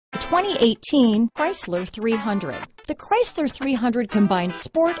2018 Chrysler 300. The Chrysler 300 combines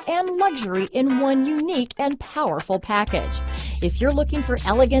sport and luxury in one unique and powerful package. If you're looking for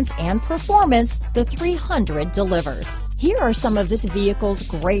elegance and performance, the 300 delivers. Here are some of this vehicle's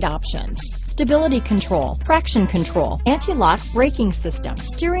great options: stability control, traction control, anti-lock braking system,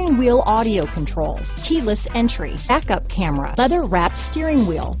 steering wheel audio controls, keyless entry, backup camera, leather-wrapped steering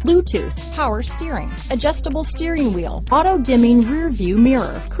wheel, Bluetooth, power steering, adjustable steering wheel, auto-dimming rear view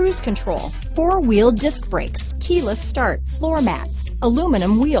mirror, cruise control, four-wheel disc brakes, keyless start, floor mats,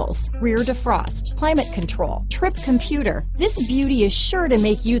 aluminum wheels, rear defrost, climate control, trip computer. This beauty is sure to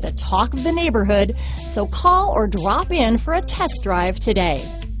make you the talk of the neighborhood, so call or drop in for a test drive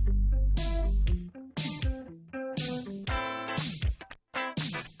today.